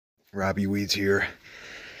Robbie Weeds here.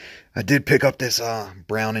 I did pick up this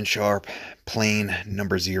Brown and Sharpe plain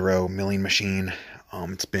 #0 milling machine.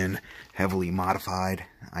 It's been heavily modified.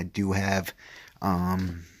 I do have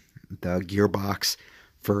the gearbox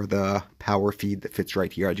for the power feed that fits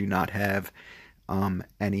right here. I do not have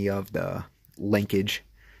any of the linkage.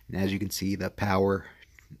 And as you can see, the power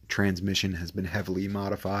transmission has been heavily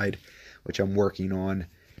modified, which I'm working on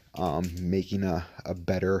making a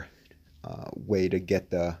better way to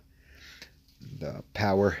get the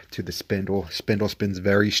power to the spindle. Spindle spins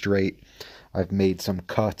very straight. I've made some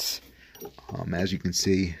cuts. As you can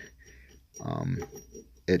see,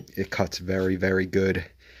 it cuts very, very good.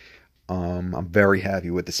 I'm very happy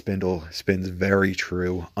with the spindle. Spins very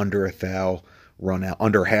true. Under a thou run out,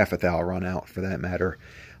 under half a thou run out for that matter.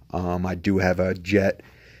 I do have a jet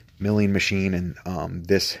milling machine, and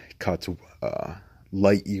this cuts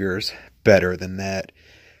light years better than that.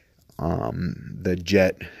 The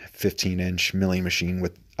jet 15-inch milling machine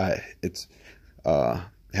with it's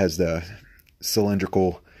has the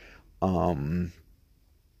cylindrical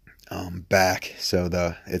back, so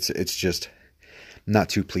it's just not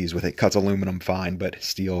too pleased with it. Cuts aluminum fine, but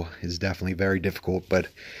steel is definitely very difficult. But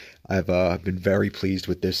I've been very pleased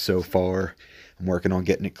with this so far. I'm working on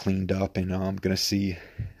getting it cleaned up, and I'm gonna see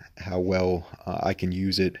how well I can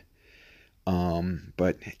use it.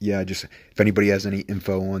 But yeah, just if anybody has any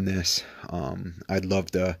info on this, I'd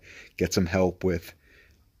love to get some help with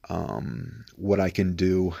what I can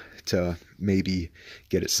do to maybe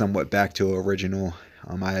get it somewhat back to original.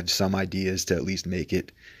 I have some ideas to at least make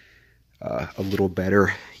it a little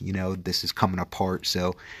better. You know, this is coming apart,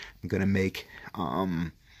 so I'm gonna make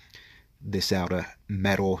this out of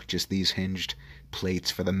metal, just these hinged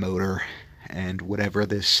plates for the motor and whatever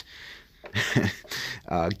this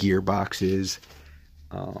gearbox is.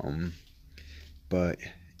 But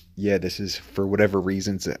yeah, this is, for whatever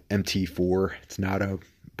reason, it's a MT4. It's not a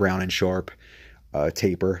Brown and Sharpe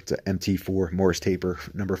taper. It's a MT4 Morse taper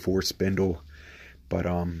 #4 spindle. But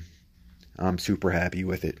I'm super happy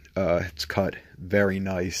with it. It's cut very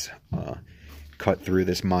nice. Cut through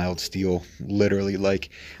this mild steel, literally like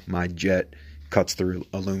my jet cuts through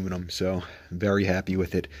aluminum. So very happy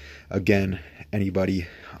with it. Again, anybody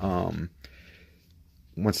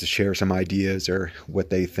wants to share some ideas or what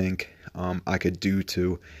they think I could do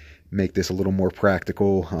to make this a little more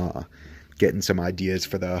practical, getting some ideas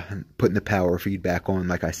for putting the power feedback on.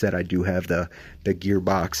 Like I said, I do have the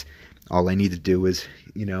gearbox. All I need to do is,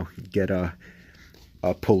 you know, get a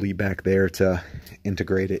pulley back there to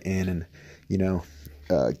integrate it in, and, you know,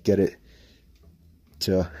 get it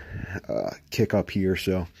to kick up here.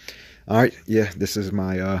 So alright, yeah, this is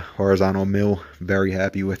my horizontal mill. Very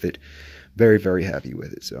happy with it. Very, very happy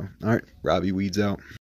with it. So alright, Robbie Weeds out.